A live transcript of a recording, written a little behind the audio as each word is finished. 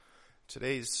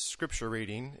Today's scripture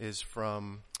reading is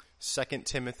from 2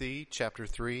 Timothy chapter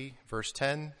 3, verse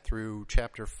 10 through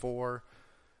chapter 4,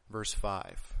 verse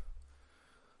 5.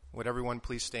 Would everyone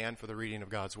please stand for the reading of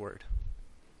God's word?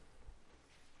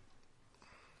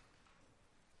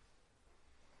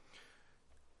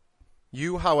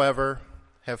 You, however,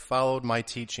 have followed my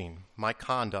teaching, my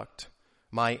conduct,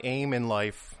 my aim in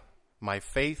life, my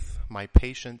faith, my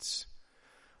patience,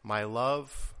 my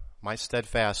love, my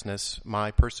steadfastness,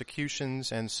 my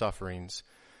persecutions and sufferings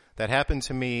that happened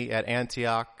to me at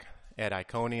Antioch, at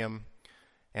Iconium,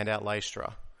 and at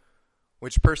Lystra,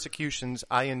 which persecutions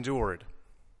I endured,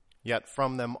 yet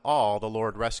from them all the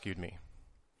Lord rescued me.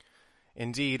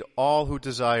 Indeed, all who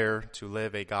desire to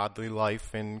live a godly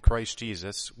life in Christ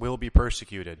Jesus will be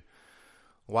persecuted,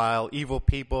 while evil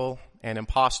people and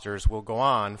impostors will go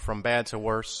on from bad to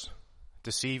worse,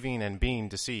 deceiving and being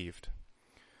deceived.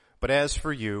 But as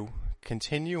for you,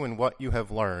 continue in what you have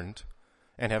learned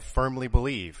and have firmly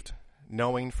believed,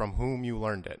 knowing from whom you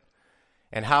learned it,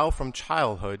 and how from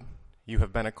childhood you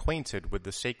have been acquainted with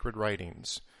the sacred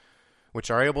writings, which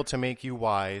are able to make you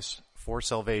wise for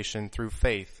salvation through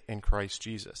faith in Christ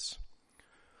Jesus.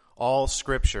 All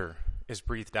Scripture is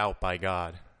breathed out by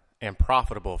God and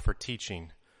profitable for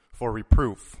teaching, for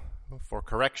reproof, for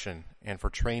correction, and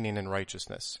for training in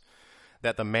righteousness,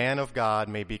 that the man of God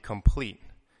may be complete,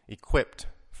 equipped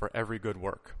for every good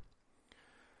work.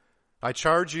 I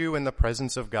charge you in the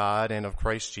presence of God and of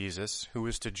Christ Jesus, who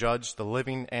is to judge the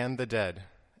living and the dead,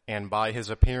 and by his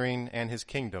appearing and his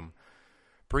kingdom,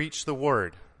 preach the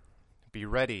word, be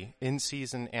ready in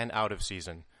season and out of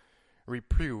season,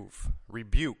 reprove,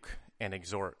 rebuke, and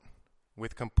exhort,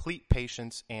 with complete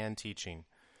patience and teaching.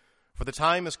 For the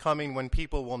time is coming when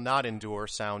people will not endure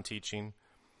sound teaching,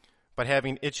 but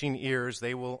having itching ears,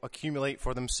 they will accumulate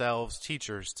for themselves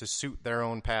teachers to suit their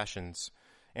own passions,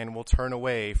 and will turn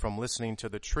away from listening to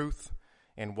the truth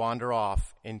and wander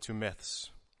off into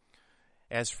myths.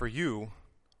 As for you,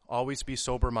 always be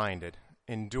sober-minded,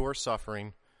 endure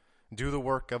suffering, do the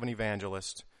work of an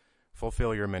evangelist,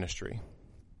 fulfill your ministry.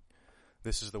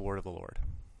 This is the word of the Lord.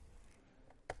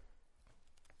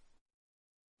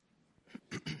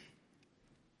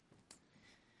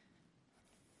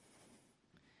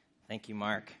 Thank you,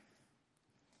 Mark.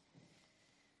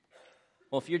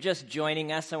 Well, if you're just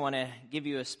joining us, I want to give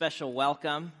you a special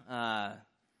welcome. My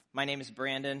name is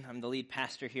Brandon. I'm the lead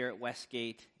pastor here at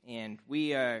Westgate, and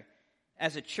we are,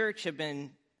 as a church, have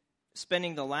been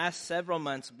spending the last several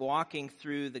months walking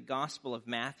through the Gospel of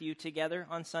Matthew together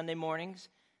on Sunday mornings.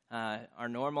 Our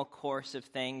normal course of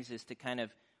things is to kind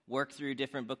of work through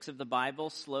different books of the Bible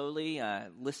slowly,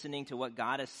 listening to what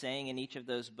God is saying in each of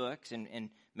those books, and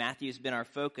Matthew's been our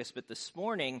focus. But this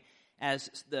morning, as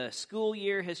the school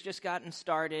year has just gotten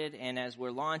started and as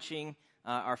we're launching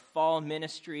our fall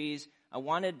ministries, I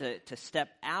wanted to step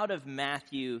out of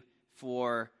Matthew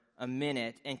for a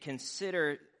minute and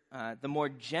consider the more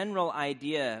general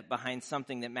idea behind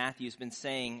something that Matthew's been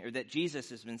saying, or that Jesus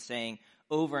has been saying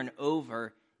over and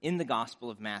over in the Gospel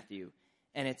of Matthew.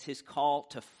 And it's his call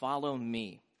to follow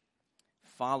me.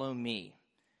 Follow me.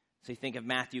 So you think of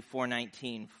Matthew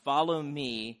 4:19, follow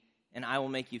me and I will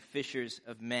make you fishers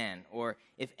of men. Or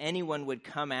if anyone would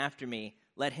come after me,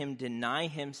 let him deny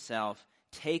himself,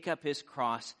 take up his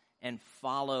cross and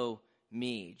follow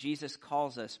me. Jesus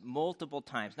calls us multiple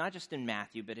times, not just in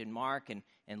Matthew, but in Mark and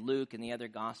Luke and the other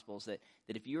Gospels, that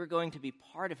if you are going to be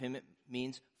part of him, it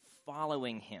means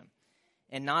following him.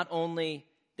 And not only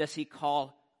does he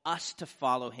call us to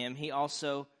follow him, he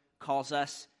also calls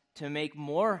us to make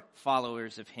more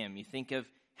followers of him. You think of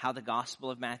how the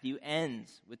Gospel of Matthew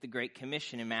ends with the Great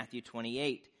Commission in Matthew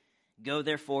 28. Go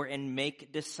therefore and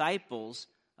make disciples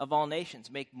of all nations.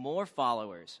 Make more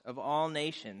followers of all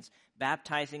nations,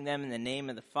 baptizing them in the name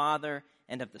of the Father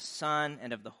and of the Son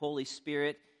and of the Holy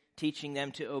Spirit, teaching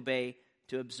them to obey,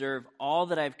 to observe all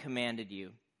that I've commanded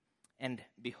you. And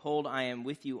behold, I am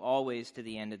with you always to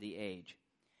the end of the age.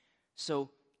 So,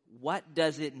 what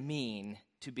does it mean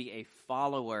to be a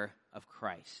follower of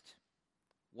Christ?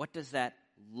 What does that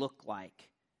look like?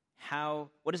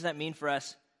 What does that mean for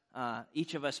us,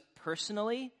 each of us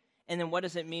personally? And then what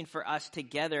does it mean for us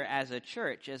together as a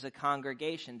church, as a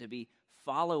congregation, to be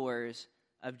followers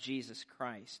of Jesus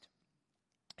Christ?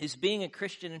 Is being a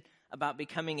Christian about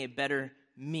becoming a better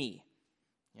me?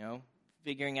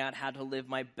 Figuring out how to live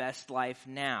my best life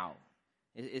now?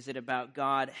 Is it about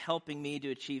God helping me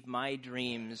to achieve my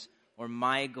dreams or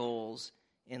my goals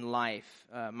in life,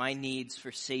 my needs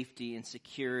for safety and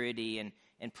security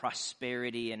and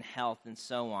prosperity and health and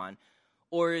so on?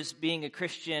 Or is being a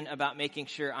Christian about making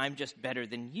sure I'm just better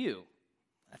than you?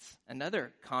 That's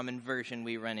another common version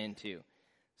we run into.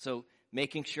 So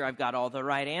making sure I've got all the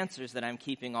right answers, that I'm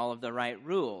keeping all of the right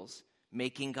rules,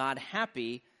 making God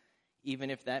happy, even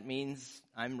if that means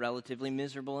I'm relatively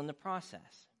miserable in the process?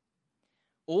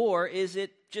 Or is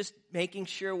it just making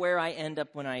sure where I end up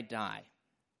when I die?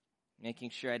 Making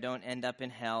sure I don't end up in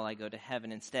hell, I go to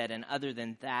heaven instead. And other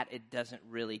than that, it doesn't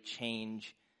really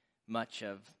change much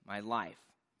of my life.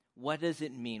 What does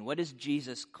it mean? What is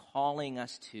Jesus calling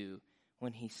us to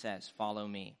when he says, follow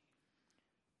me?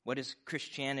 What is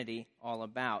Christianity all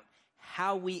about?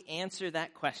 How we answer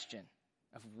that question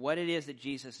of what it is that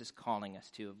Jesus is calling us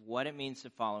to, of what it means to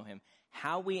follow him,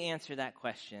 how we answer that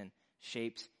question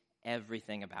shapes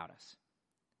everything about us.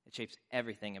 It shapes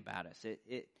everything about us.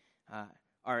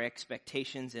 Our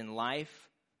expectations in life,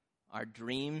 our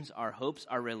dreams, our hopes,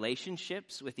 our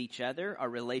relationships with each other, our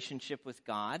relationship with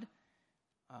God.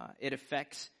 It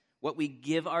affects what we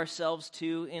give ourselves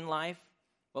to in life,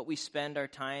 what we spend our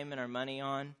time and our money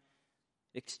on.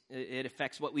 It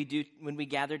affects what we do when we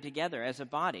gather together as a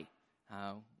body,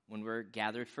 when we're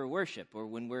gathered for worship, or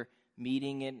when we're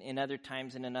meeting in other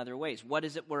times and in other ways. What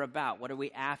is it we're about? What are we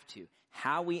after?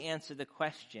 How we answer the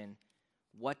question,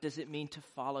 what does it mean to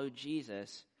follow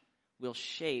Jesus, will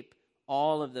shape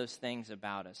all of those things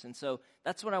about us. And so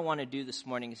that's what I want to do this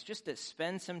morning, is just to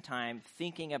spend some time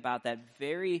thinking about that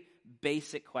very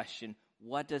basic question,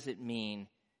 what does it mean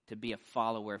to be a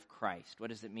follower of Christ? What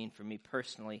does it mean for me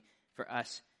personally, for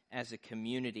us as a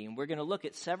community? And we're going to look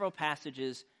at several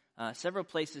passages, several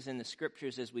places in the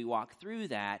scriptures as we walk through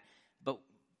that, but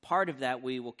part of that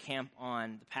we will camp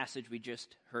on the passage we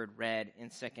just heard read in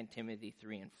 2 Timothy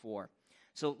 3 and 4.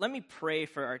 So let me pray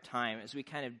for our time as we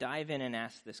kind of dive in and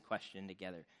ask this question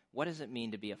together. What does it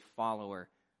mean to be a follower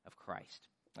of Christ?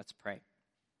 Let's pray.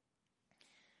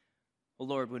 Well,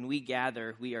 Lord, when we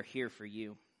gather, we are here for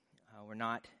you. We're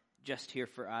not just here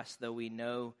for us, though we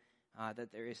know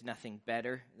that there is nothing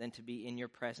better than to be in your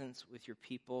presence with your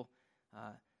people,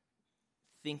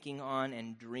 thinking on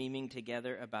and dreaming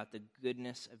together about the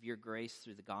goodness of your grace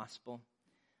through the gospel.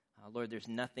 Lord, there's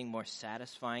nothing more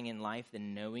satisfying in life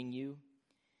than knowing you.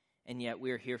 And yet we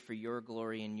are here for your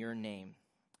glory and your name.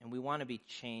 And we want to be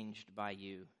changed by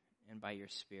you and by your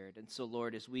Spirit. And so,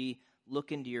 Lord, as we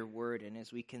look into your word and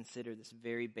as we consider this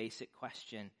very basic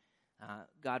question,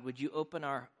 God, would you open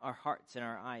our hearts and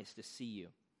our eyes to see you?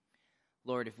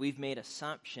 Lord, if we've made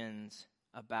assumptions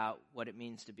about what it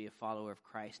means to be a follower of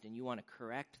Christ and you want to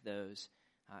correct those,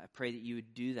 I pray that you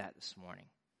would do that this morning.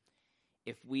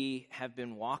 If we have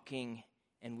been walking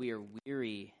and we are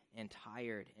weary and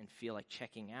tired and feel like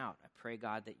checking out, I pray,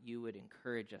 God, that you would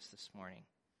encourage us this morning.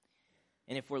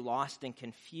 And if we're lost and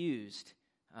confused,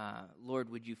 Lord,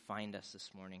 would you find us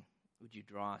this morning? Would you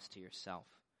draw us to yourself?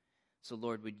 So,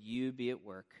 Lord, would you be at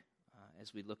work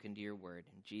as we look into your word?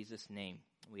 In Jesus' name,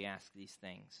 we ask these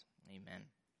things. Amen.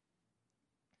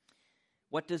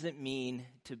 What does it mean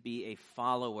to be a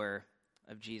follower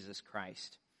of Jesus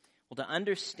Christ? Well, to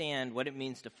understand what it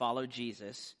means to follow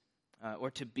Jesus,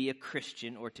 or to be a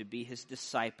Christian, or to be his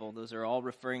disciple, those are all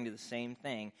referring to the same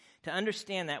thing. To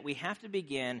understand that, we have to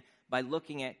begin by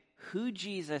looking at who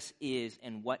Jesus is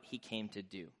and what he came to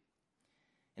do.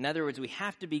 In other words, we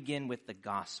have to begin with the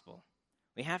gospel.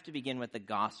 We have to begin with the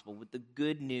gospel, with the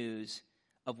good news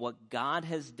of what God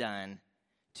has done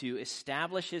to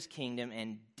establish his kingdom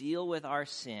and deal with our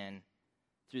sin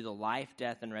through the life,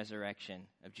 death, and resurrection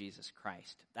of Jesus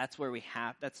Christ. That's where we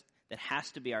have, that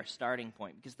has to be our starting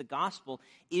point, because the gospel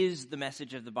is the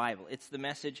message of the Bible. It's the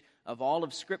message of all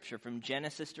of Scripture, from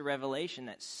Genesis to Revelation,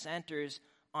 that centers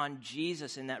on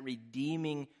Jesus and that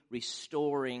redeeming,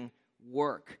 restoring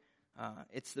work.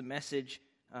 It's the message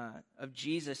of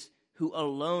Jesus, who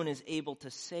alone is able to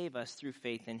save us through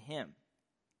faith in him.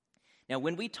 Now,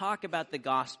 when we talk about the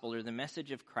gospel or the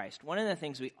message of Christ, one of the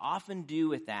things we often do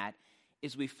with that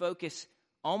is we focus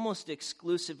almost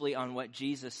exclusively on what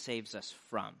Jesus saves us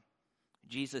from.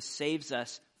 Jesus saves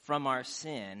us from our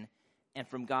sin and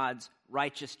from God's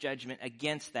righteous judgment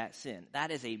against that sin.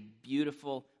 That is a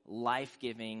beautiful,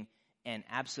 life-giving, and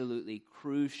absolutely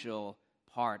crucial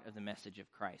part of the message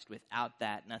of Christ. Without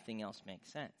that, nothing else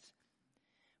makes sense.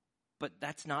 But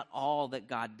that's not all that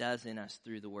God does in us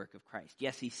through the work of Christ.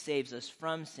 Yes, he saves us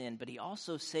from sin, but he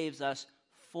also saves us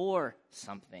for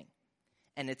something.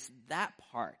 And it's that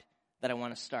part that I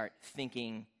want to start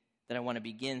thinking, that I want to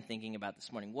begin thinking about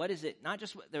this morning. What is it, not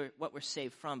just what we're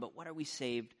saved from, but what are we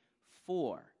saved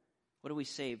for? What are we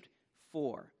saved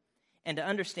for? And to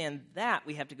understand that,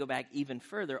 we have to go back even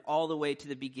further, all the way to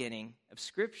the beginning of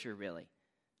Scripture, really,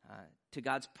 to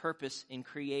God's purpose in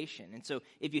creation. And so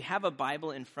if you have a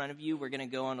Bible in front of you, we're going to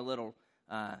go on a little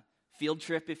field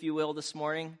trip, if you will, this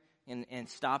morning and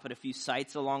stop at a few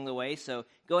sites along the way. So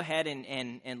go ahead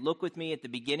and look with me at the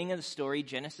beginning of the story,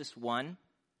 Genesis 1.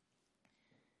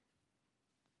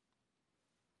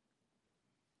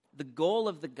 The goal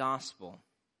of the gospel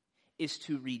is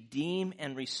to redeem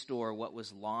and restore what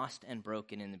was lost and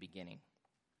broken in the beginning.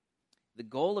 The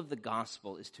goal of the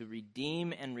gospel is to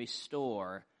redeem and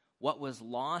restore what was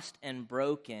lost and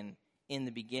broken in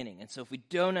the beginning. And so if we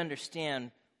don't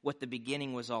understand what the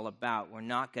beginning was all about, we're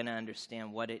not going to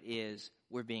understand what it is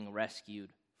we're being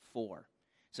rescued for.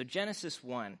 So Genesis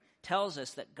 1 tells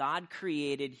us that God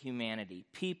created humanity,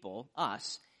 people,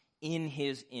 us, in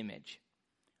his image.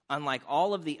 Unlike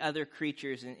all of the other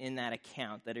creatures in that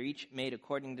account that are each made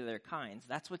according to their kinds,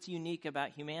 that's what's unique about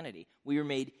humanity. We were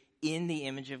made in the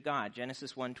image of God.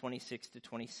 Genesis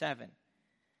 1:26-27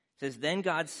 says, "Then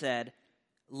God said,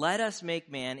 'Let us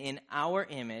make man in our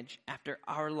image after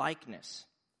our likeness,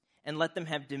 and let them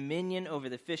have dominion over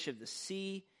the fish of the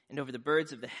sea, and over the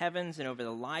birds of the heavens, and over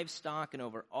the livestock, and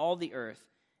over all the earth,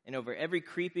 and over every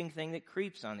creeping thing that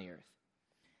creeps on the earth.'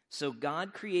 So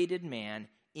God created man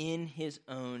in his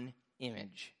own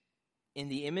image. In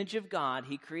the image of God,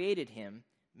 he created him.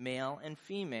 Male and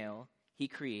female, he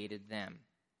created them."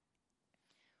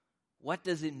 What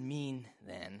does it mean,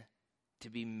 then, to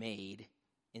be made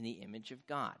in the image of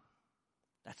God?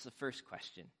 That's the first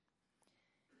question.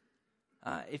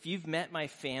 If you've met my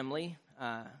family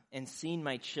and seen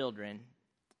my children,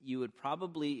 you would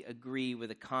probably agree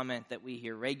with a comment that we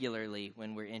hear regularly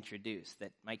when we're introduced,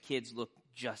 that my kids look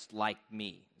just like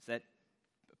me. Is that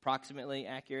approximately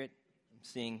accurate? I'm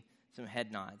seeing some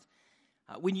head nods.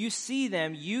 When you see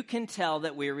them, you can tell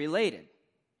that we're related,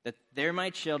 that they're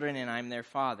my children and I'm their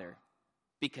father,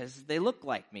 because they look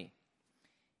like me.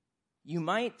 You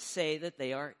might say that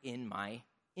they are in my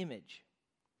image.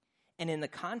 And in the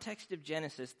context of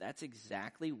Genesis, that's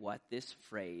exactly what this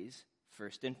phrase,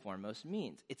 first and foremost,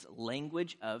 means. It's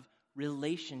language of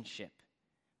relationship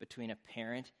between a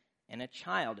parent and a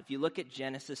child. If you look at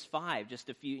Genesis 5, just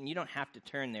a few, and you don't have to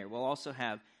turn there. We'll also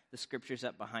have the scriptures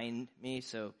up behind me,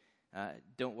 so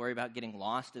don't worry about getting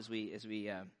lost as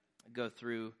we go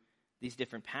through these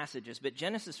different passages. But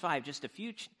Genesis 5, just a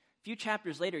few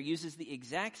chapters later, uses the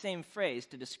exact same phrase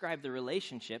to describe the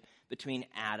relationship between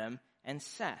Adam and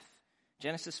Seth.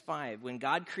 Genesis 5, when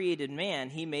God created man,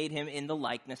 he made him in the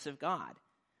likeness of God.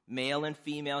 Male and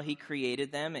female, he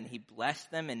created them, and he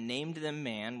blessed them and named them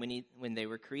man when they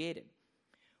were created.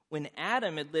 When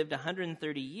Adam had lived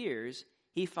 130 years,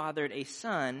 he fathered a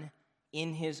son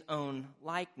in his own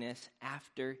likeness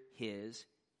after his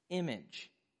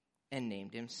image and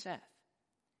named him Seth.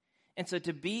 And so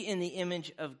to be in the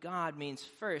image of God means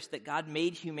first that God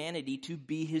made humanity to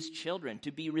be his children,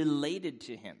 to be related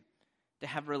to him, to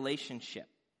have relationship.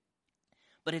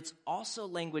 But it's also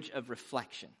language of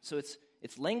reflection. So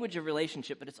it's language of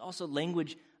relationship, but it's also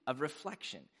language of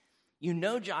reflection. You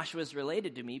know Joshua's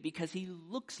related to me because he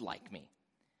looks like me.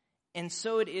 And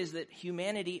so it is that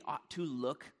humanity ought to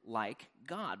look like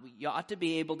God. You ought to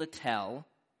be able to tell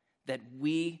that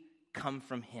we come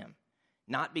from him.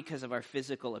 Not because of our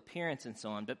physical appearance and so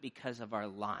on, but because of our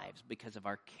lives, because of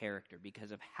our character,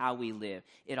 because of how we live.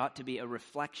 It ought to be a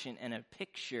reflection and a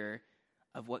picture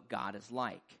of what God is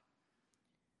like.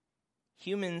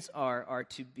 Humans are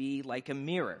to be like a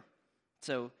mirror.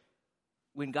 So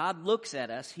when God looks at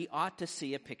us, he ought to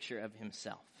see a picture of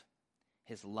himself,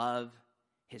 his love,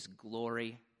 his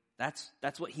glory. That's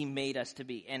what he made us to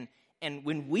be. And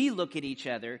when we look at each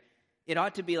other, it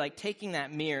ought to be like taking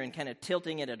that mirror and kind of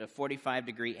tilting it at a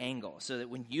 45-degree angle so that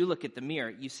when you look at the mirror,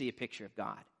 you see a picture of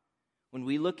God. When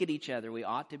we look at each other, we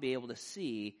ought to be able to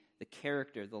see the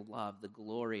character, the love, the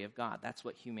glory of God. That's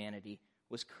what humanity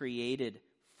was created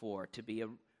for, to be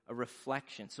a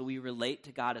reflection. So we relate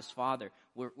to God as Father.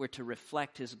 We're to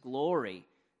reflect his glory,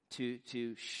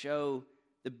 to show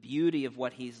the beauty of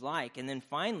what he's like. And then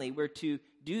finally, we're to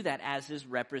do that as his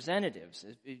representatives.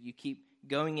 If you keep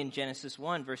going in Genesis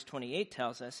 1, verse 28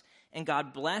 tells us, "And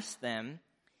God blessed them,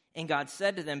 and God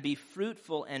said to them, 'Be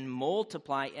fruitful and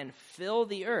multiply and fill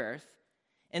the earth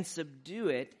and subdue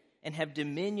it and have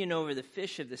dominion over the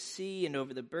fish of the sea and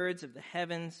over the birds of the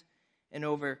heavens and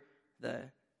over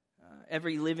the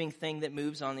every living thing that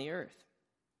moves on the earth.'"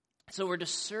 So we're to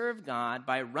serve God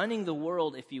by running the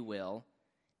world, if you will,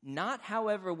 not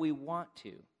however we want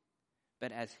to,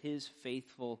 but as his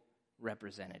faithful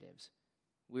representatives.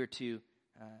 We're to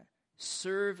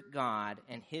serve God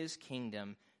and his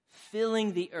kingdom,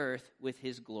 filling the earth with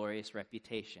his glorious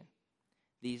reputation.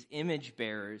 These image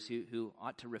bearers who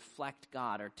ought to reflect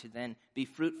God are to then be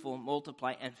fruitful,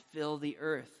 multiply, and fill the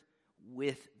earth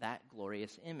with that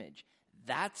glorious image.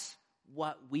 That's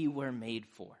what we were made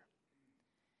for.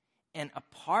 And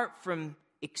apart from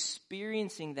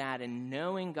experiencing that and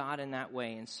knowing God in that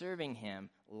way and serving him,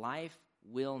 life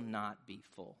will not be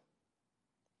full.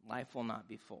 Life will not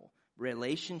be full.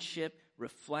 Relationship,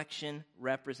 reflection,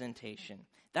 representation.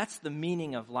 That's the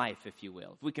meaning of life, if you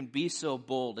will. If we can be so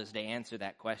bold as to answer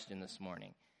that question this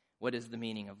morning. What is the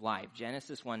meaning of life?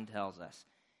 Genesis 1 tells us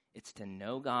it's to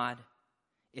know God.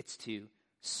 It's to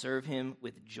serve him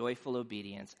with joyful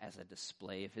obedience as a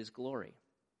display of his glory.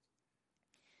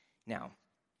 Now,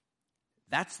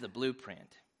 that's the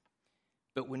blueprint.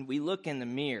 But when we look in the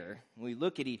mirror, when we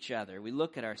look at each other, we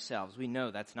look at ourselves, we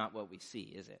know that's not what we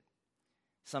see, is it?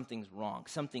 Something's wrong.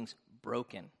 Something's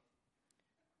broken.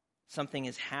 Something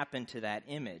has happened to that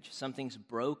image. Something's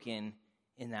broken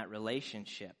in that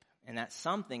relationship. And that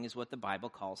something is what the Bible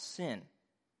calls sin.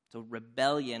 It's a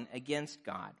rebellion against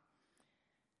God.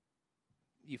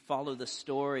 You follow the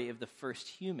story of the first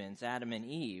humans, Adam and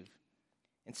Eve.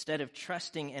 Instead of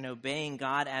trusting and obeying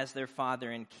God as their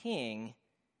father and king,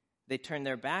 they turned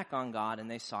their back on God and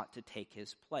they sought to take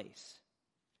his place.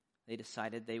 They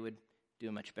decided they would do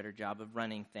a much better job of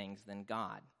running things than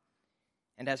God.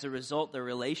 And as a result, their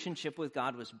relationship with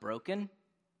God was broken,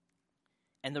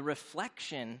 and the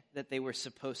reflection that they were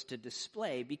supposed to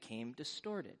display became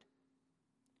distorted.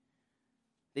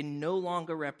 They no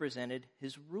longer represented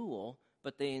his rule,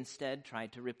 but they instead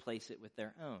tried to replace it with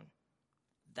their own.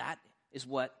 That is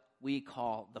what we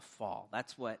call the fall.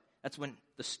 That's when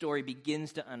the story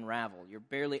begins to unravel. You're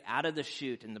barely out of the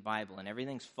chute in the Bible, and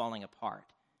everything's falling apart.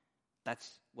 That's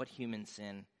what human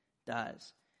sin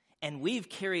does. And we've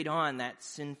carried on that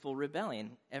sinful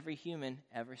rebellion, every human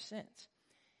ever since.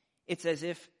 It's as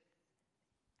if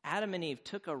Adam and Eve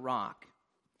took a rock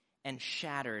and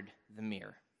shattered the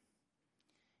mirror.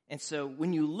 And so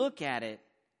when you look at it,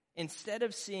 instead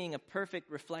of seeing a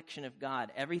perfect reflection of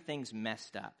God, everything's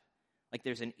messed up. Like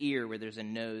there's an ear where there's a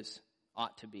nose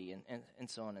ought to be, and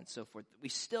so on and so forth. We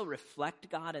still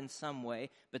reflect God in some way,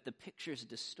 but the picture's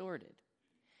distorted.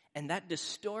 And that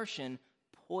distortion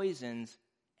poisons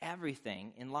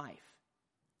everything in life.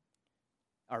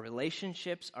 Our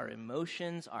relationships, our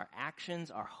emotions, our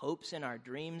actions, our hopes and our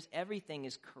dreams, everything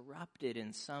is corrupted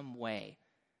in some way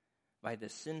by the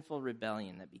sinful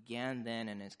rebellion that began then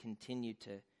and has continued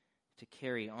to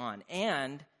carry on.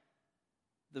 And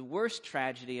the worst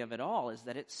tragedy of it all is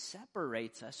that it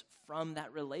separates us from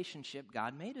that relationship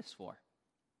God made us for.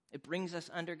 It brings us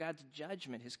under God's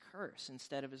judgment, his curse,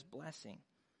 instead of his blessing.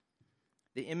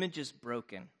 The image is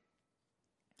broken.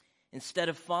 Instead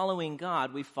of following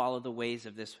God, we follow the ways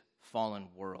of this fallen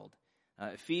world.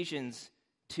 Ephesians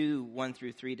 2, 1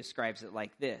 through 3 describes it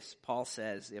like this. Paul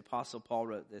says, the Apostle Paul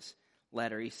wrote this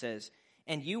letter. He says,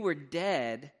 "And you were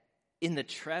dead in the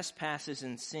trespasses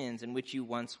and sins in which you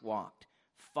once walked,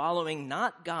 following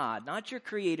not God, not your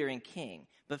creator and king,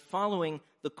 but following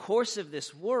the course of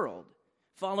this world,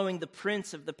 following the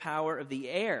prince of the power of the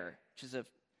air," which is a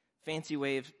fancy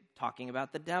way of talking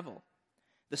about the devil.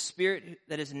 "The spirit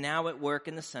that is now at work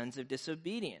in the sons of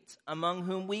disobedience, among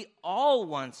whom we all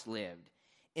once lived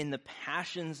in the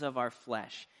passions of our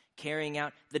flesh, carrying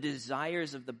out the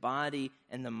desires of the body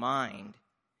and the mind,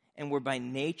 and were by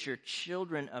nature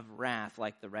children of wrath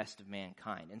like the rest of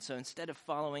mankind." And so instead of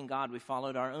following God, we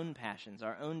followed our own passions,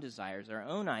 our own desires, our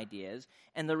own ideas,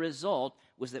 and the result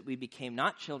was that we became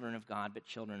not children of God, but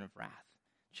children of wrath,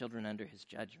 children under his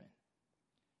judgment.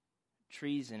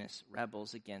 Treasonous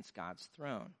rebels against God's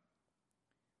throne.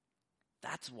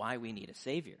 That's why we need a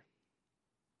Savior.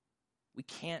 We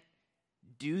can't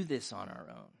do this on our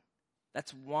own.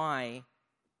 That's why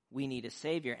we need a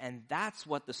Savior, and that's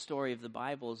what the story of the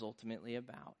Bible is ultimately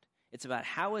about. It's about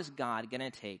how is God going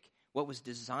to take what was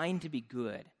designed to be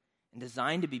good and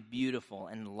designed to be beautiful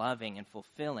and loving and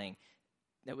fulfilling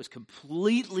that was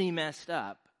completely messed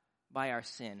up by our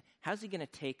sin. How's he going to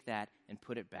take that and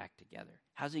put it back together?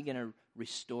 How's he going to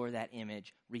restore that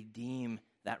image, redeem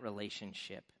that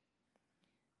relationship?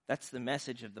 That's the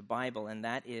message of the Bible, and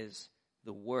that is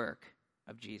the work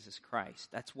of Jesus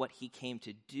Christ. That's what he came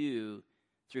to do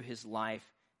through his life,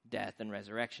 death, and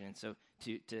resurrection. And so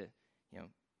to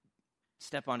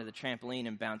step onto the trampoline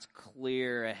and bounce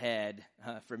clear ahead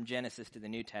from Genesis to the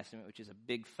New Testament, which is a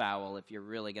big foul if you're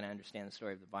really going to understand the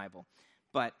story of the Bible.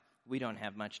 But we don't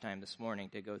have much time this morning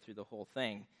to go through the whole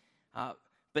thing.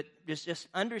 But just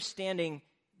understanding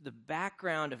the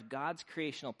background of God's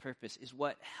creational purpose is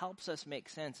what helps us make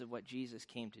sense of what Jesus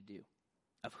came to do,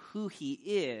 of who he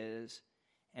is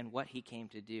and what he came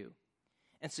to do.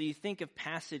 And so you think of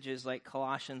passages like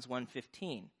Colossians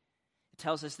 1:15. It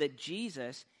tells us that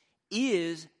Jesus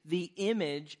is the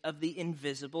image of the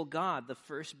invisible God, the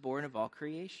firstborn of all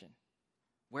creation.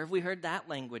 Where have we heard that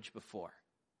language before?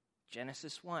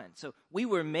 Genesis 1. So we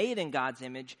were made in God's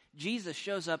image. Jesus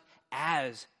shows up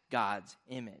as God's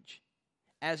image,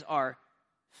 as our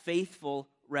faithful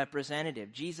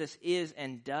representative. Jesus is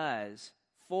and does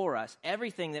for us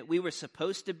everything that we were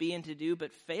supposed to be and to do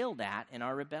but failed at in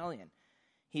our rebellion.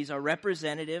 He's our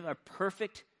representative, a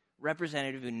perfect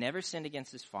representative who never sinned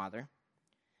against his Father,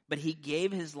 but he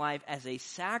gave his life as a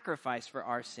sacrifice for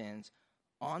our sins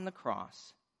on the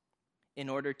cross in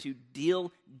order to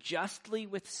deal justly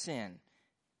with sin.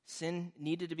 Sin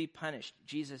needed to be punished.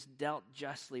 Jesus dealt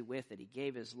justly with it. He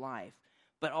gave his life,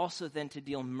 but also then to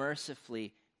deal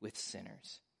mercifully with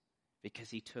sinners because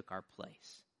he took our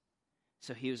place.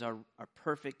 So he was our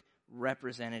perfect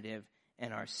representative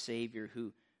and our Savior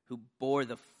who bore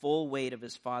the full weight of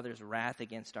his Father's wrath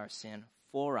against our sin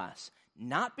for us,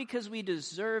 not because we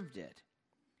deserved it,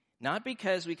 not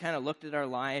because we kind of looked at our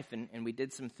life and we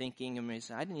did some thinking and we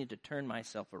said, I need to turn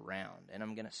myself around and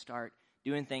I'm going to start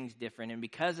doing things different. And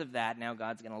because of that, now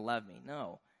God's going to love me.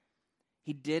 No.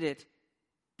 He did it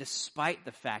despite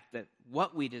the fact that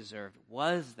what we deserved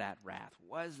was that wrath,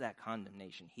 was that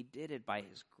condemnation. He did it by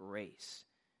his grace.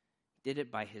 He did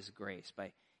it by his grace.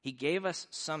 He gave us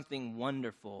something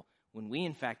wonderful when we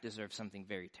in fact deserve something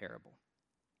very terrible.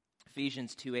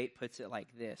 Ephesians 2:8 puts it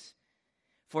like this.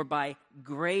 For by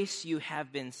grace you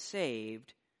have been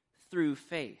saved through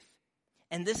faith.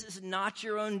 And this is not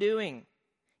your own doing.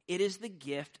 It is the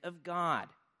gift of God,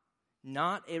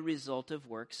 not a result of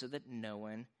works, so that no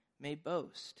one may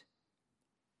boast.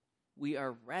 We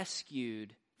are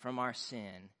rescued from our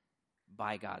sin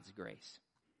by God's grace.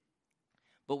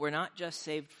 But we're not just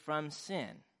saved from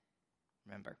sin.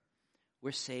 Remember,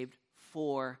 we're saved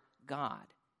for God.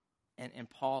 And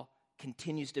Paul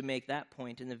continues to make that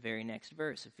point in the very next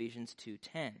verse, Ephesians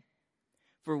 2:10.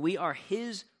 For we are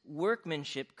his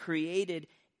workmanship created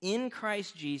in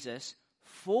Christ Jesus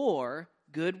for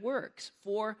good works,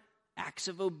 for acts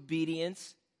of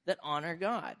obedience that honor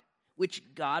God,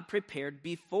 which God prepared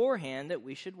beforehand that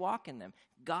we should walk in them.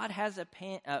 God has a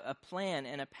plan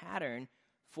and a pattern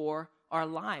for our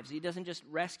lives. He doesn't just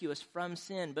rescue us from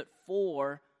sin, but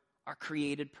for our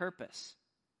created purpose.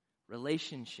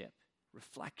 Relationship,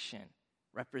 reflection,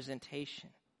 representation.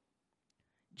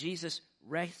 Jesus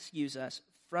rescues us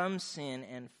from sin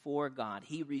and for God.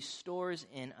 He restores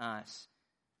in us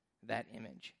that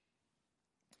image.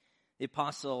 The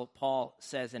Apostle Paul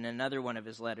says in another one of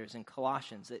his letters in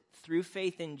Colossians that through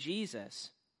faith in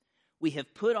Jesus, we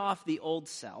have put off the old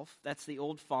self, that's the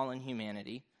old fallen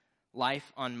humanity,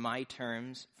 life on my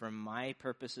terms, for my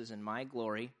purposes and my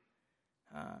glory.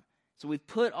 So we've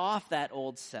put off that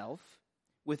old self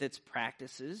with its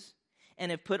practices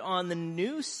and have put on the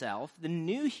new self, the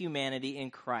new humanity in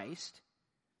Christ.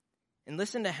 And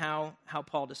listen to how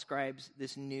Paul describes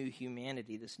this new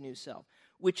humanity, this new self,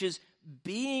 which is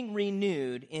being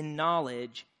renewed in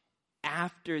knowledge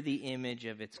after the image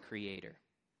of its creator.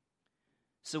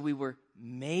 So we were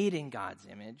made in God's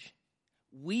image.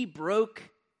 We broke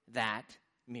that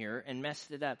mirror and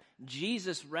messed it up.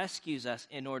 Jesus rescues us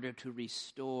in order to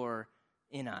restore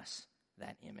in us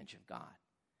that image of God,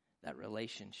 that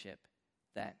relationship,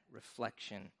 that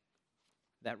reflection,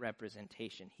 that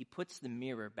representation. He puts the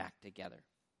mirror back together.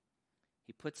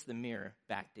 He puts the mirror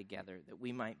back together that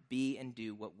we might be and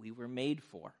do what we were made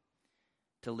for,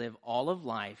 to live all of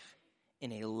life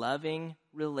in a loving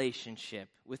relationship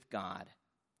with God,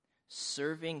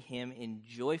 serving him in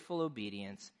joyful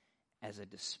obedience as a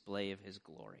display of his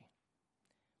glory.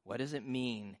 What does it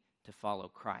mean to follow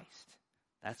Christ?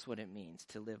 That's what it means,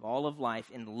 to live all of life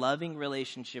in loving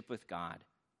relationship with God,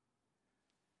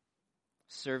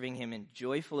 serving him in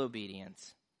joyful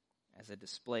obedience as a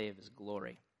display of his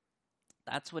glory.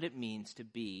 That's what it means to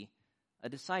be a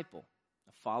disciple,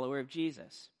 a follower of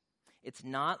Jesus. It's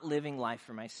not living life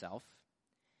for myself.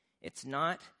 It's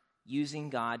not using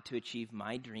God to achieve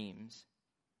my dreams.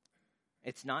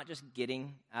 It's not just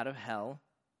getting out of hell,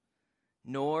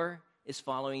 nor is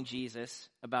following Jesus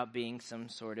about being some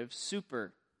sort of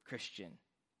super Christian.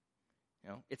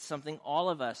 It's something all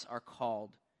of us are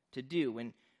called to do.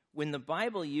 When the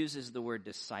Bible uses the word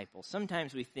disciple,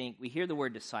 sometimes we hear the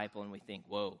word disciple and we think,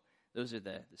 whoa, those are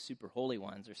the super holy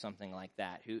ones or something like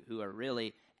that who are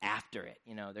really after it.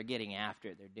 They're getting after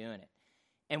it, they're doing it.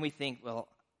 And we think, well,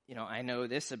 I know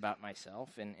this about myself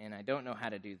and I don't know how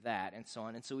to do that and so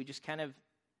on. And so we just kind of,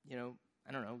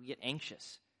 we get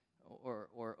anxious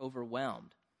or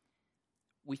overwhelmed.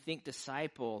 We think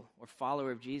disciple or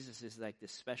follower of Jesus is like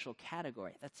this special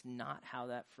category. That's not how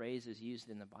that phrase is used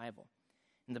in the Bible.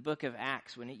 In the book of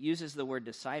Acts, when it uses the word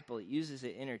disciple, it uses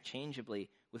it interchangeably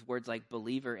with words like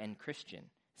believer and Christian.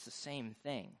 It's the same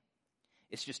thing.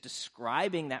 It's just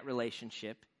describing that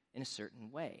relationship in a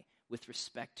certain way with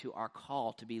respect to our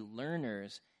call to be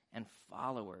learners and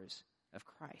followers of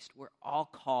Christ. We're all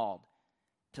called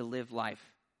to live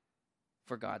life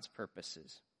for God's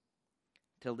purposes,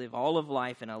 to live all of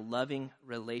life in a loving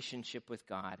relationship with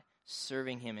God,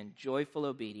 serving him in joyful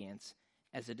obedience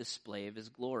as a display of his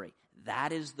glory.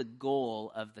 That is the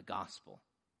goal of the gospel.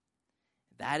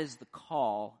 That is the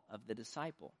call of the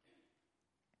disciple.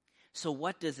 So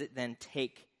what does it then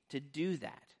take to do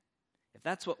that? If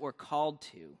that's what we're called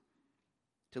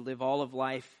to live all of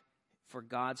life for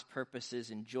God's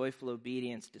purposes in joyful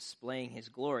obedience, displaying his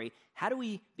glory, how do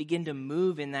we begin to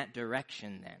move in that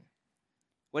direction then?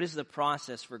 What is the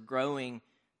process for growing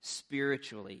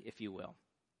spiritually, if you will?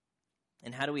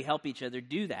 And how do we help each other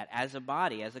do that as a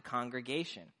body, as a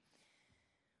congregation?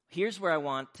 Here's where I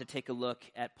want to take a look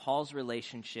at Paul's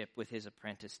relationship with his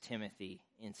apprentice Timothy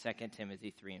in 2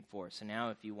 Timothy 3 and 4. So now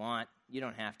if you want, you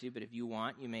don't have to, but if you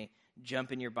want, you may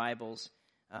jump in your Bibles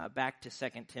back to 2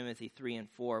 Timothy 3 and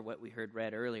 4, what we heard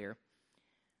read earlier.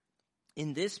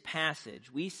 In this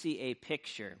passage, we see a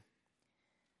picture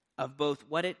of both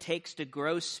what it takes to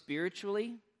grow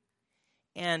spiritually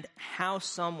and how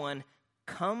someone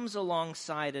comes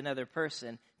alongside another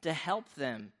person to help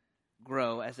them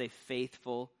grow as a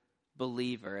faithful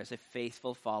believer, as a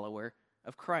faithful follower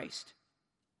of Christ.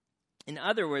 In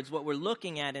other words, what we're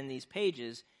looking at in these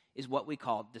pages is what we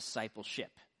call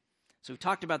discipleship. So we've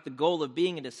talked about the goal of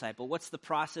being a disciple. What's the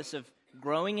process of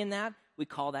growing in that? We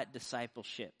call that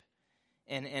discipleship.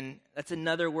 And that's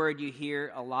another word you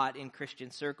hear a lot in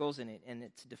Christian circles, and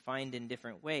it's defined in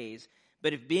different ways.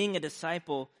 But if being a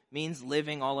disciple means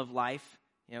living all of life,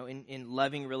 in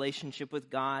loving relationship with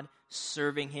God,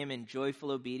 serving him in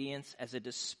joyful obedience as a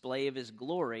display of his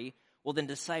glory, well, then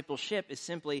discipleship is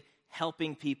simply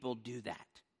helping people do that.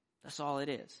 That's all it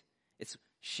is. It's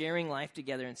sharing life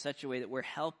together in such a way that we're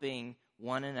helping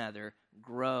one another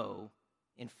grow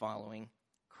in following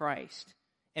Christ.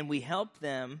 And we help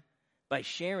them by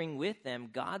sharing with them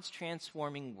God's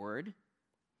transforming word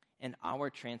and our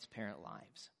transparent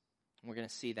lives. And we're going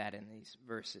to see that in these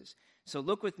verses. So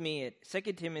look with me at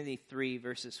 2 Timothy 3,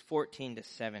 verses 14 to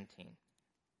 17.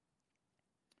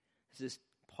 This is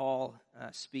Paul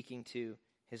speaking to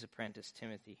his apprentice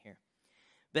Timothy here.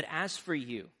 But as for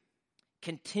you,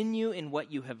 continue in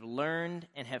what you have learned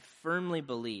and have firmly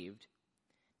believed,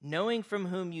 knowing from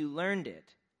whom you learned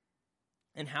it,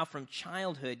 and how from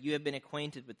childhood you have been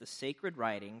acquainted with the sacred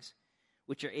writings,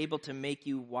 which are able to make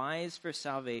you wise for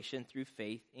salvation through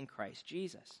faith in Christ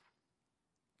Jesus.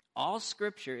 All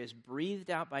Scripture is breathed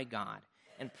out by God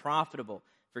and profitable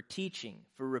for teaching,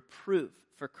 for reproof,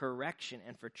 for correction,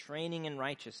 and for training in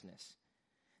righteousness,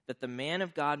 that the man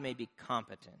of God may be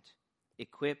competent,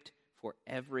 equipped for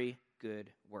every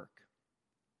good work.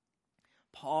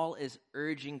 Paul is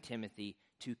urging Timothy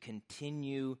to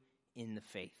continue in the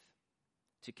faith.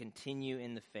 To continue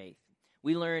in the faith.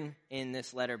 We learn in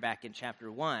this letter back in chapter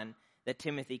 1 that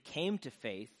Timothy came to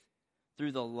faith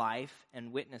through the life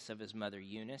and witness of his mother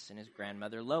Eunice and his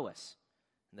grandmother Lois,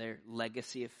 their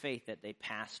legacy of faith that they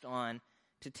passed on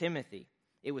to Timothy.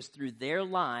 It was through their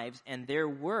lives and their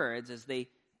words as they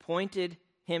pointed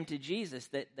him to Jesus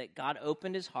that God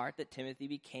opened his heart, that Timothy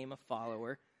became a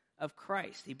follower of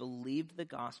Christ. He believed the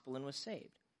gospel and was saved.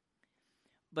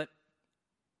 But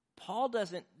Paul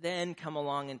doesn't then come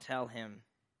along and tell him,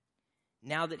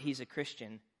 now that he's a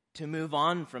Christian, to move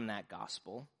on from that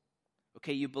gospel.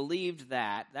 Okay, you believed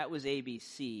that. That was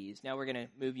ABCs. Now we're going to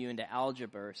move you into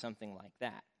algebra or something like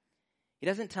that. He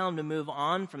doesn't tell him to move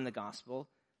on from the gospel.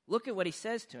 Look at what he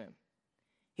says to him.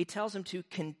 He tells him to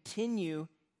continue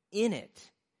in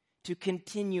it, to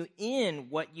continue in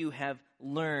what you have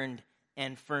learned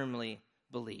and firmly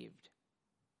believed.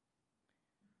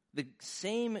 The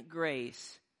same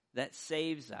grace that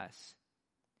saves us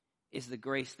is the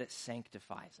grace that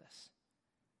sanctifies us.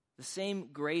 The same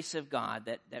grace of God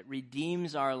that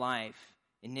redeems our life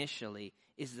initially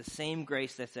is the same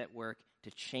grace that's at work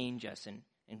to change us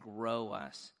and grow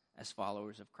us as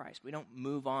followers of Christ. We don't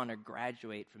move on or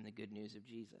graduate from the good news of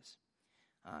Jesus.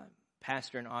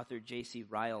 Pastor and author J.C.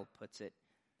 Ryle puts it,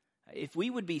 if we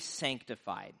would be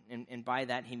sanctified, and by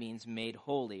that he means made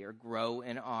holy or grow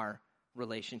in our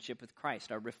relationship with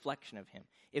Christ, our reflection of him.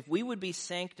 If we would be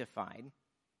sanctified,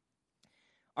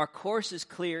 our course is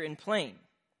clear and plain.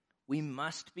 We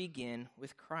must begin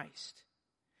with Christ.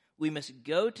 We must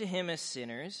go to him as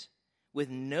sinners with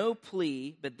no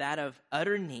plea but that of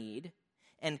utter need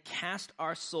and cast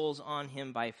our souls on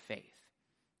him by faith.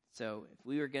 So if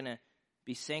we are going to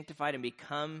be sanctified and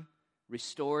become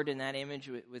restored in that image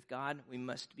with God, we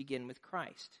must begin with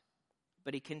Christ.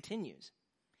 But he continues,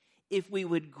 if we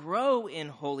would grow in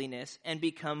holiness and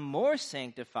become more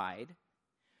sanctified,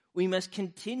 we must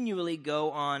continually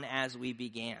go on as we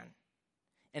began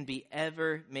and be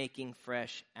ever making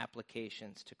fresh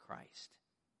applications to Christ.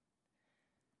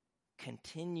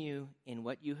 Continue in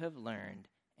what you have learned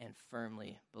and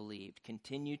firmly believed.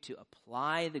 Continue to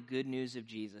apply the good news of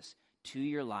Jesus to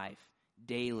your life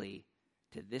daily,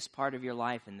 to this part of your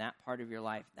life and that part of your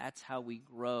life. That's how we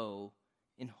grow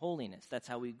in holiness. That's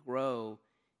how we grow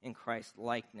in Christ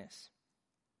likeness.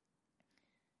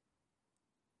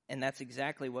 And that's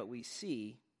exactly what we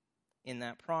see in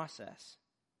that process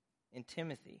in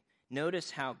Timothy.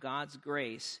 Notice how God's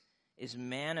grace is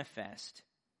manifest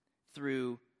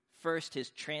through, first, his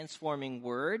transforming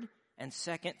word, and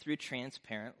second, through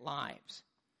transparent lives.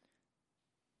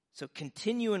 So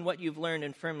continue in what you've learned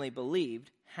and firmly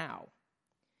believed. How?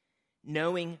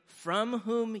 Knowing from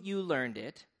whom you learned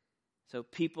it, so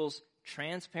people's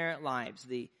transparent lives,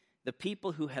 the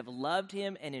people who have loved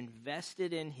him and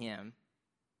invested in him,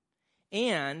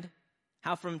 and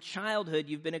how from childhood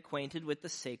you've been acquainted with the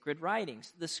sacred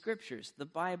writings, the scriptures, the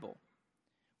Bible,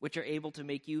 which are able to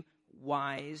make you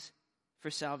wise for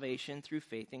salvation through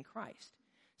faith in Christ.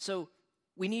 So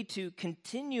we need to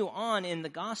continue on in the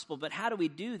gospel, but how do we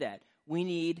do that? We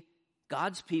need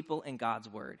God's people and God's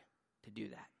word to do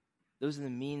that. Those are the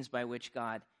means by which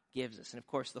God gives us. And of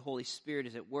course, the Holy Spirit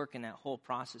is at work in that whole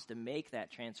process to make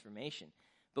that transformation.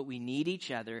 But we need each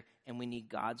other, and we need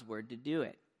God's word to do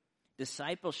it.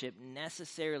 Discipleship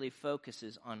necessarily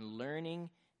focuses on learning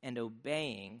and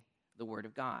obeying the word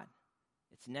of God.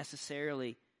 It's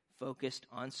necessarily focused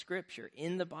on Scripture.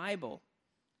 In the Bible,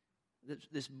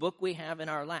 this book we have in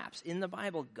our laps, in the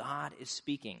Bible, God is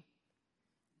speaking.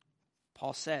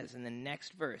 Paul says in the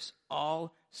next verse,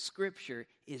 all Scripture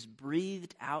is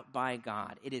breathed out by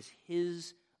God. It is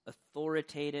his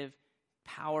authoritative,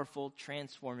 powerful,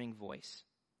 transforming voice.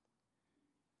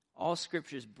 All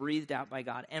Scripture is breathed out by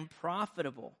God and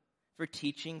profitable for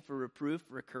teaching, for reproof,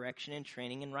 for correction, and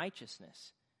training in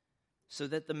righteousness, so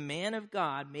that the man of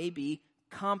God may be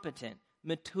competent,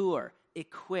 mature,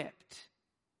 equipped,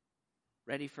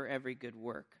 ready for every good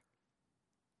work.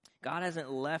 God hasn't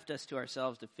left us to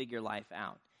ourselves to figure life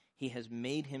out. He has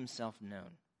made himself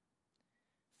known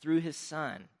through his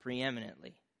Son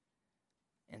preeminently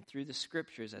and through the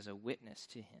Scriptures as a witness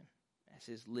to him, as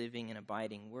his living and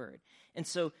abiding word. And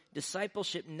so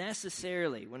discipleship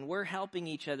necessarily, when we're helping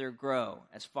each other grow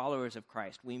as followers of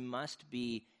Christ, we must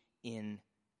be in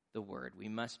the word. We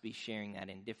must be sharing that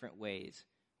in different ways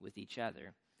with each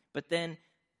other. But then,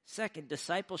 second,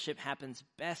 discipleship happens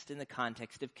best in the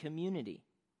context of community.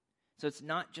 So it's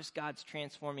not just God's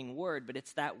transforming word, but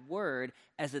it's that word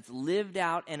as it's lived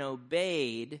out and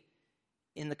obeyed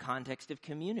in the context of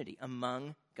community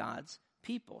among God's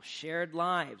people. Shared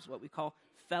lives, what we call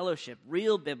fellowship,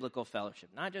 real biblical fellowship,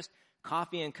 not just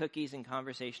coffee and cookies and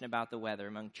conversation about the weather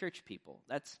among church people.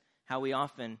 That's how we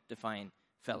often define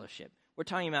fellowship. We're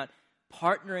talking about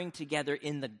partnering together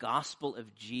in the gospel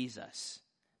of Jesus.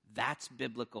 That's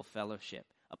biblical fellowship.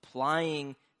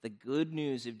 Applying the good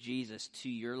news of Jesus to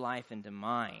your life and to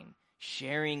mine,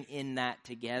 sharing in that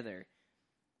together.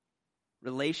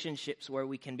 Relationships where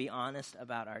we can be honest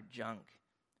about our junk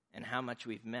and how much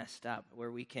we've messed up, where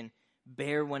we can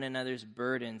bear one another's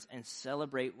burdens and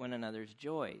celebrate one another's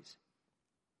joys,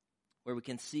 where we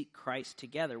can seek Christ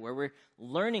together, where we're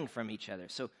learning from each other.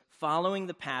 So following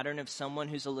the pattern of someone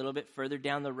who's a little bit further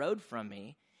down the road from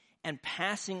me and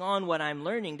passing on what I'm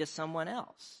learning to someone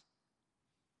else.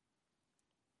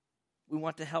 We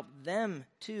want to help them,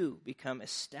 too, become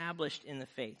established in the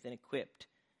faith and equipped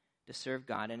to serve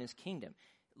God and his kingdom.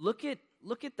 Look at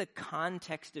the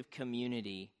context of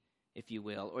community, if you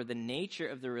will, or the nature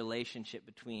of the relationship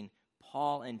between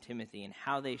Paul and Timothy and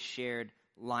how they shared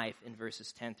life in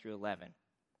verses 10 through 11.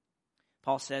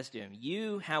 Paul says to him,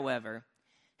 "You, however,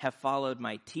 have followed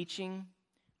my teaching,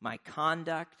 my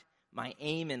conduct, my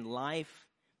aim in life,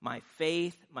 my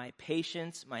faith, my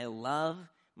patience, my love,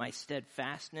 my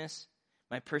steadfastness,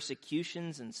 my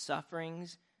persecutions and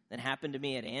sufferings that happened to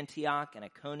me at Antioch and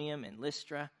Iconium and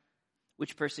Lystra,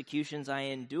 which persecutions I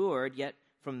endured, yet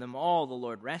from them all the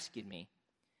Lord rescued me."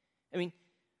 I mean,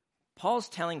 Paul's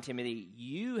telling Timothy,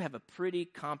 you have a pretty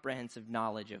comprehensive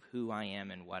knowledge of who I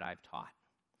am and what I've taught.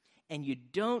 And you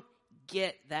don't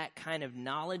get that kind of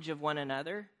knowledge of one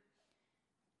another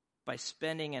by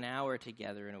spending an hour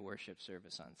together in a worship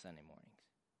service on Sunday mornings.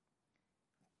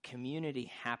 Community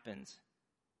happens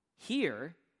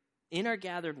here, in our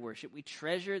gathered worship. We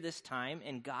treasure this time,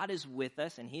 and God is with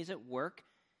us, and he's at work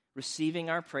receiving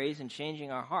our praise and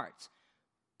changing our hearts.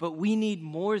 But we need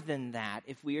more than that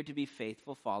if we are to be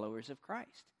faithful followers of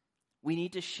Christ. We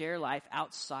need to share life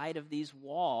outside of these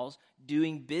walls,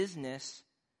 doing business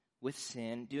with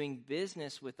sin, doing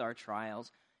business with our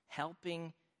trials,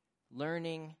 helping,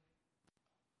 learning,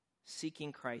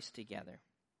 seeking Christ together.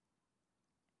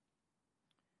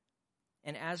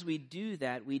 And as we do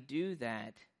that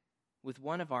with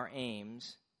one of our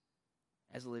aims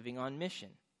as living on mission.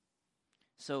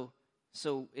 So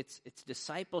it's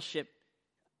discipleship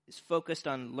is focused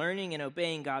on learning and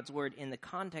obeying God's word in the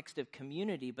context of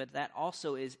community, but that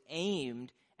also is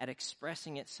aimed at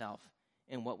expressing itself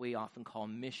in what we often call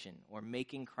mission, or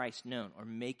making Christ known, or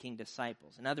making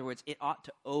disciples. In other words, it ought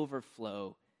to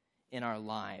overflow in our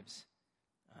lives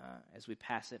as we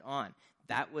pass it on.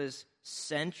 That was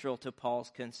central to Paul's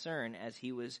concern as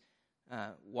he was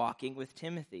walking with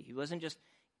Timothy. He wasn't just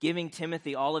giving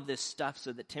Timothy all of this stuff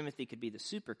so that Timothy could be the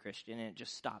super Christian, and it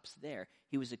just stops there.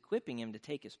 He was equipping him to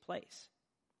take his place.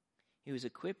 He was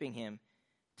equipping him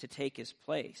to take his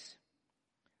place.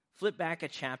 Flip back a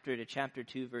chapter to chapter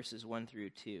 2, verses 1 through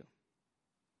 2.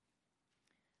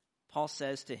 Paul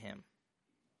says to him,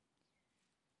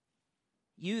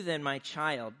 "You then, my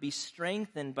child, be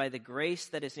strengthened by the grace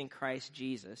that is in Christ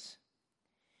Jesus,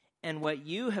 and what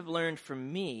you have learned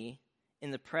from me in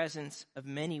the presence of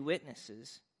many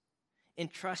witnesses,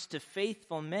 entrust to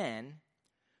faithful men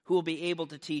who will be able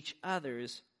to teach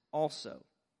others also."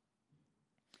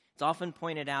 It's often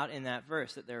pointed out in that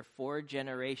verse that there are 4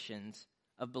 generations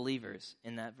of believers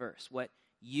in that verse. What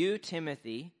you,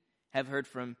 Timothy, have heard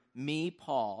from me,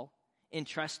 Paul,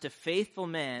 entrust to faithful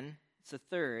men, it's the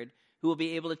 3rd, who will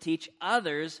be able to teach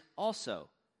others also.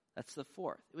 That's the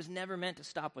 4th. It was never meant to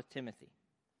stop with Timothy.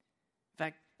 In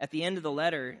fact, at the end of the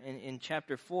letter in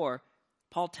chapter 4,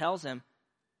 Paul tells him,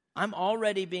 "I'm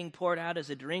already being poured out as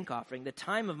a drink offering. The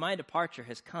time of my departure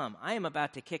has come. I am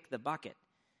about to kick the bucket.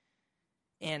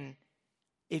 And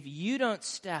if you don't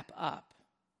step up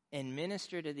and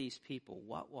minister to these people,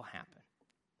 what will happen?"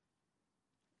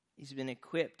 He's been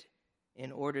equipped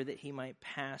in order that he might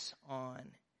pass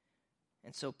on.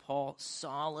 And so Paul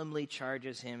solemnly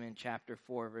charges him in chapter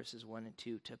 4, verses 1 and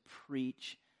 2, to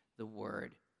preach the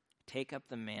word. Take up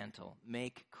the mantle.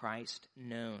 Make Christ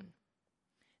known.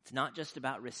 It's not just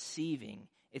about receiving.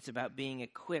 It's about being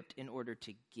equipped in order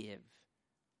to give.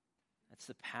 That's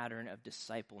the pattern of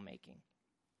disciple making.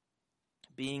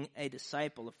 Being a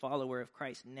disciple, a follower of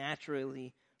Christ,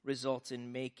 naturally results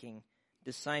in making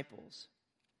disciples.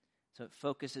 So it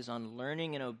focuses on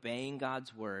learning and obeying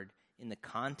God's word in the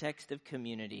context of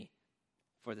community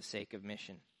for the sake of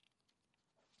mission.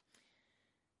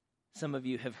 Some of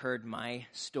you have heard my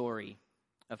story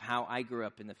of how I grew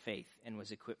up in the faith and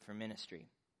was equipped for ministry.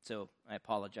 So I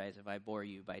apologize if I bore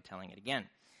you by telling it again.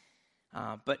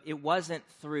 But it wasn't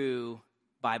through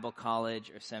Bible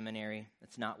college or seminary.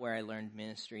 That's not where I learned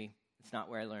ministry. It's not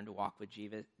where I learned to walk with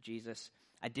Jesus.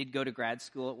 I did go to grad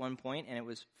school at one point, and it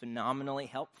was phenomenally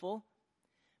helpful.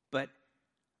 But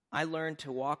I learned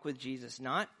to walk with Jesus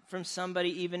not from somebody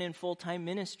even in full-time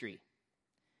ministry,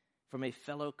 from a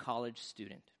fellow college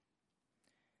student.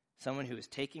 Someone who was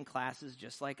taking classes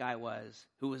just like I was,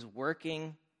 who was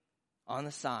working on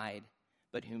the side,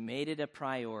 but who made it a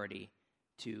priority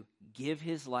to give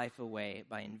his life away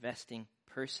by investing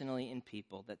personally in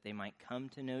people that they might come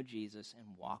to know Jesus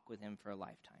and walk with him for a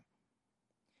lifetime.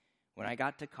 When I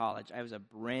got to college, I was a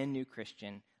brand new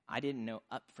Christian. I didn't know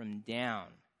up from down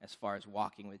as far as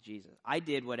walking with Jesus. I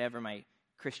did whatever my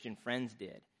Christian friends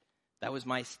did. That was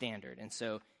my standard. And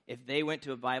so if they went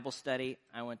to a Bible study,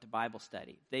 I went to Bible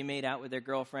study. If they made out with their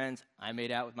girlfriends, I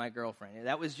made out with my girlfriend.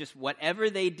 That was just whatever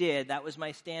they did, that was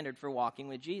my standard for walking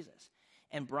with Jesus.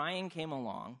 And Brian came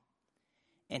along,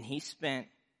 and he spent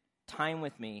time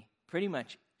with me pretty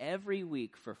much every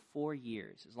week for 4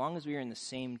 years, as long as we were in the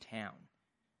same town.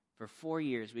 For 4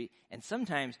 years, and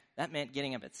sometimes that meant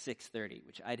getting up at 6:30,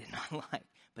 which I did not like,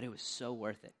 but it was so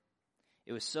worth it.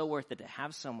 It was so worth it to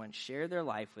have someone share their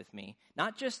life with me,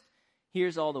 not just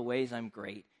here's all the ways I'm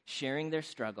great, sharing their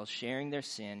struggles, sharing their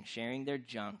sin, sharing their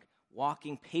junk,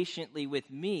 walking patiently with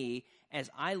me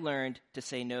as I learned to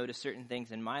say no to certain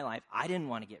things in my life I didn't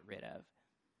want to get rid of.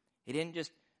 He didn't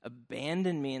just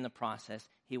abandon me in the process.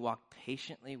 He walked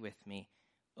patiently with me,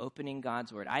 opening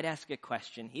God's word. I'd ask a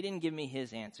question. He didn't give me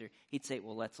his answer. He'd say,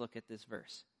 well, let's look at this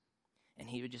verse. And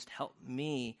he would just help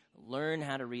me learn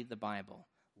how to read the Bible,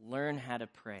 learn how to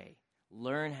pray,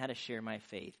 learn how to share my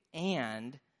faith,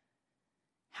 and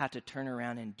how to turn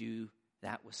around and do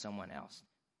that with someone else.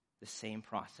 The same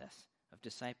process of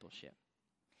discipleship.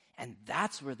 And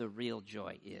that's where the real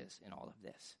joy is in all of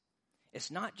this. It's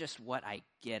not just what I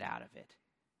get out of it.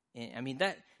 I mean,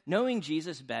 that knowing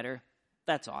Jesus better,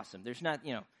 that's awesome. There's not,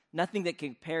 nothing that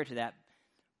can compare to that.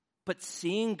 But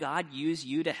seeing God use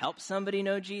you to help somebody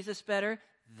know Jesus better,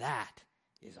 that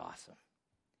is awesome.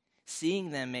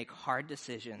 Seeing them make hard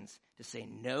decisions to say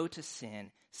no to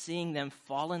sin, seeing them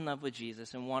fall in love with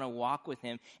Jesus and want to walk with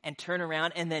him and turn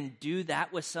around and then do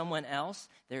that with someone else,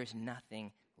 there's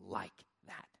nothing like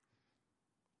that.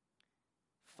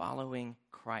 Following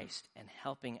Christ and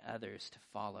helping others to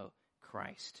follow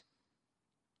Christ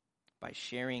by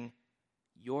sharing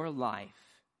your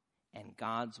life and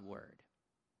God's word.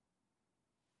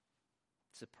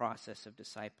 It's a process of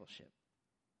discipleship.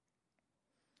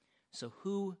 So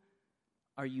who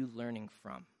are you learning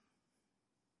from?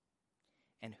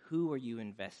 And who are you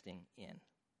investing in?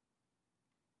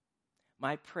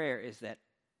 My prayer is that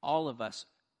all of us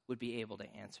would be able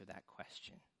to answer that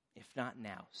question. If not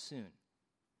now, soon.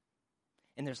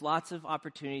 And there's lots of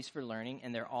opportunities for learning,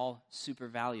 and they're all super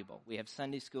valuable. We have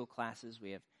Sunday school classes,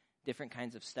 we have different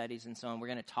kinds of studies and so on. We're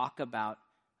going to talk about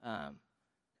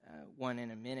one in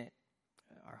a minute,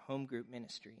 our home group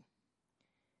ministry.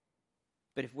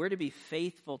 But if we're to be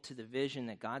faithful to the vision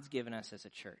that God's given us as a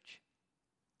church,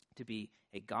 to be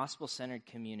a gospel-centered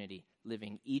community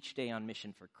living each day on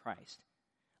mission for Christ,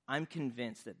 I'm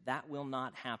convinced that that will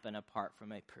not happen apart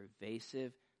from a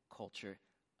pervasive culture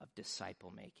of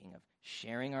disciple-making, of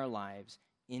sharing our lives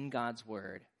in God's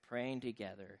word, praying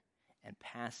together, and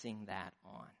passing that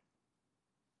on.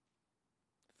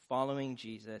 Following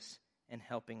Jesus and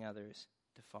helping others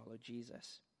to follow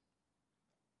Jesus.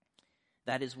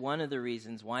 That is one of the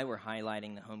reasons why we're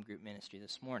highlighting the home group ministry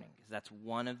this morning, because that's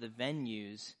one of the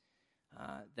venues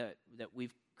that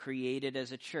we've created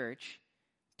as a church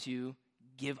to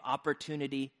give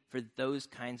opportunity for those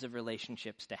kinds of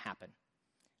relationships to happen.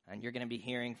 And you're going to be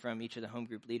hearing from each of the home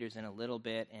group leaders in a little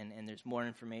bit, and there's more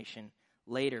information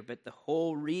later. But the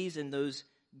whole reason those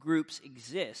groups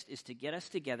exist is to get us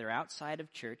together outside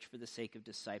of church for the sake of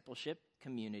discipleship,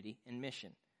 community, and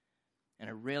mission. And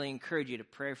I really encourage you to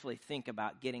prayerfully think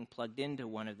about getting plugged into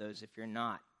one of those if you're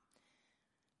not.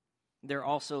 There are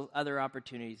also other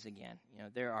opportunities again.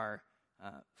 There are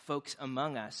folks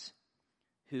among us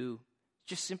who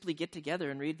just simply get together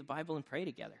and read the Bible and pray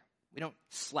together. We don't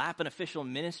slap an official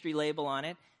ministry label on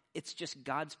it. It's just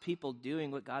God's people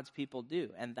doing what God's people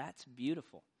do, and that's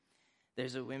beautiful.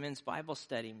 There's a women's Bible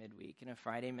study midweek and a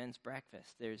Friday men's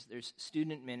breakfast. There's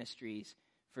student ministries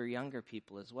for younger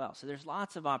people as well. So there's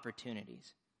lots of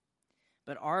opportunities.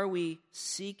 But are we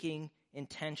seeking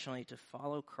intentionally to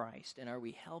follow Christ, and are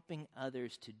we helping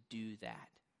others to do that?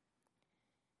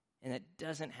 And that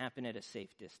doesn't happen at a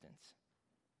safe distance.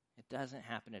 It doesn't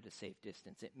happen at a safe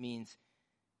distance. It means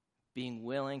being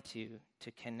willing to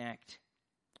connect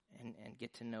and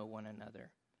get to know one another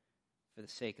for the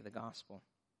sake of the gospel.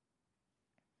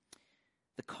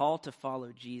 The call to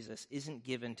follow Jesus isn't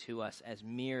given to us as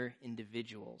mere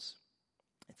individuals.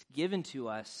 It's given to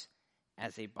us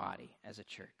as a body, as a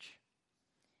church.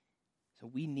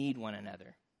 So we need one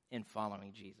another in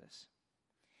following Jesus.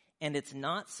 And it's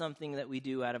not something that we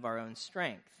do out of our own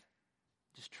strength,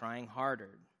 just trying harder,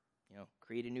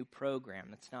 create a new program.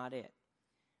 That's not it.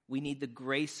 We need the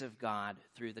grace of God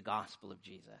through the gospel of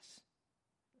Jesus,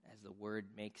 as the word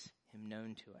makes him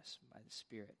known to us by the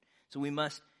Spirit. So we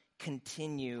must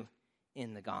continue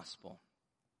in the gospel.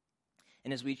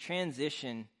 And as we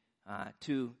transition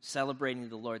to celebrating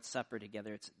the Lord's Supper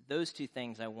together, it's those two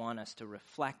things I want us to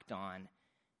reflect on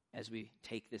as we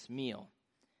take this meal.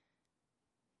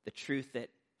 The truth that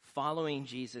following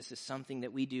Jesus is something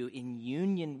that we do in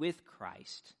union with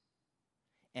Christ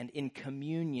and in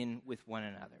communion with one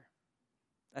another.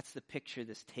 That's the picture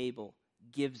this table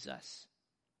gives us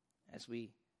as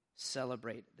we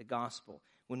celebrate the gospel.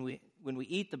 When we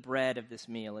eat the bread of this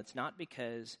meal, it's not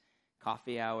because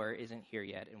coffee hour isn't here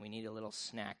yet and we need a little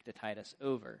snack to tide us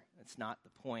over. That's not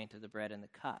the point of the bread and the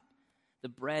cup. The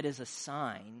bread is a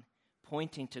sign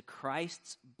pointing to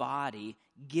Christ's body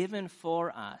given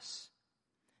for us.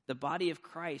 The body of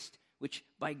Christ, which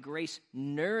by grace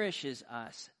nourishes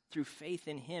us through faith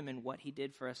in him and what he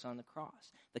did for us on the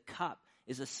cross. The cup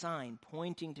is a sign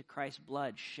pointing to Christ's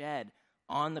blood shed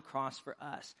on the cross for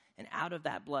us. And out of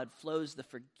that blood flows the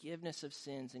forgiveness of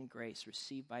sins and grace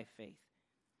received by faith.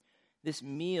 This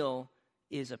meal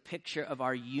is a picture of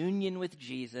our union with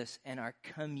Jesus and our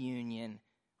communion,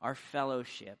 our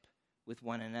fellowship with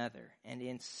one another. And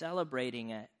in celebrating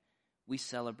it, we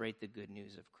celebrate the good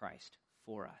news of Christ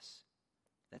for us.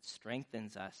 That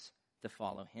strengthens us to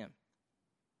follow him.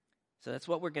 So that's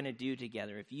what we're going to do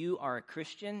together. If you are a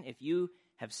Christian, if you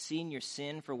have seen your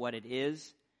sin for what it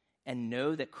is, and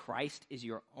know that Christ is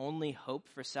your only hope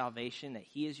for salvation, that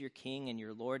he is your King and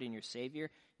your Lord and your Savior,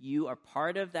 you are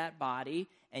part of that body,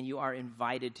 and you are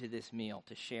invited to this meal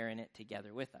to share in it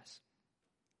together with us.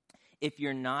 If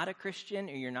you're not a Christian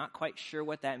or you're not quite sure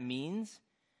what that means,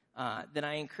 then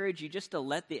I encourage you just to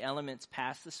let the elements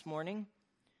pass this morning,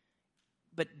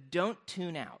 but don't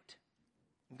tune out.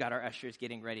 We've got our ushers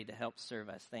getting ready to help serve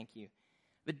us. Thank you.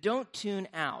 But don't tune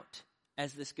out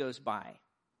as this goes by.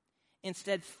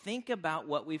 Instead, think about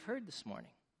what we've heard this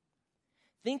morning.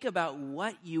 Think about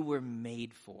what you were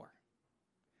made for.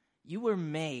 You were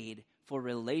made for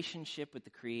relationship with the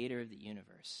Creator of the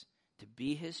universe, to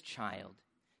be his child,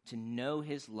 to know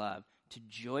his love, to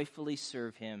joyfully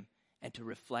serve him, and to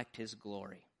reflect his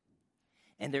glory.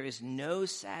 And there is no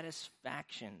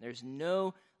satisfaction, there's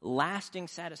no lasting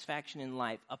satisfaction in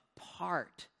life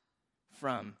apart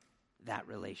from that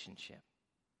relationship.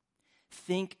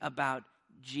 Think about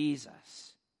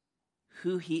Jesus,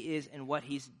 who he is and what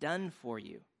he's done for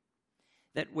you.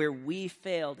 That where we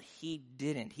failed, he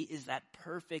didn't. He is that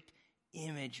perfect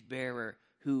image bearer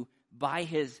who, by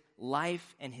his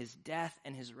life and his death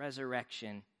and his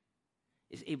resurrection,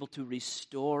 is able to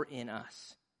restore in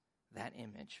us that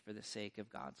image for the sake of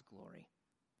God's glory.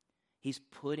 He's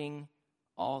putting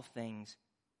all things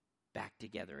back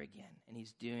together again, and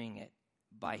he's doing it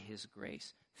by his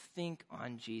grace. Think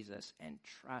on Jesus and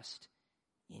trust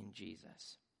in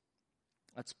Jesus.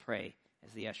 Let's pray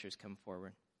as the ushers come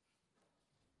forward.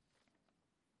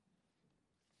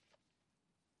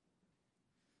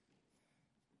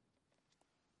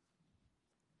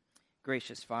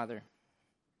 Gracious Father,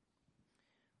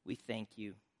 we thank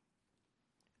you.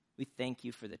 We thank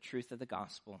you for the truth of the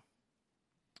gospel.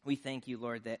 We thank you,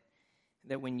 Lord,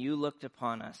 that when you looked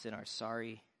upon us in our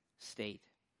sorry state,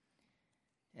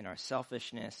 in our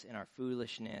selfishness, in our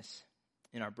foolishness,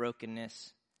 in our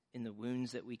brokenness, in the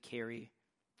wounds that we carry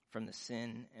from the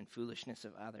sin and foolishness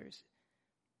of others,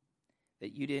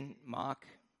 that you didn't mock,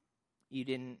 you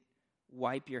didn't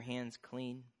wipe your hands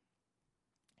clean.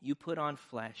 You put on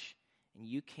flesh, and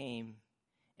you came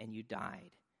and you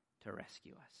died to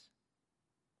rescue us.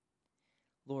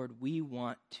 Lord, we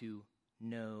want to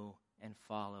know and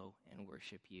follow and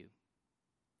worship you,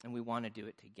 and we want to do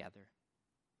it together.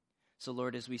 So,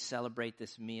 Lord, as we celebrate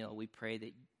this meal, we pray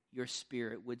that your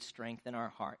Spirit would strengthen our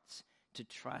hearts to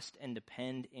trust and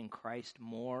depend in Christ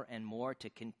more and more, to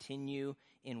continue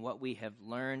in what we have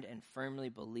learned and firmly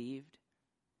believed.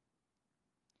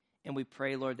 And we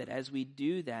pray, Lord, that as we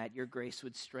do that, your grace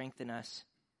would strengthen us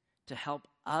to help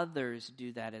others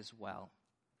do that as well,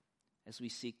 as we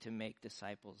seek to make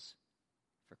disciples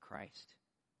for Christ.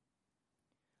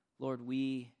 Lord,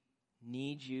 we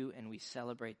need you, and we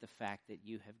celebrate the fact that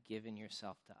you have given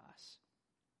yourself to us.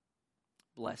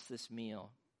 Bless this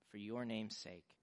meal for your name's sake.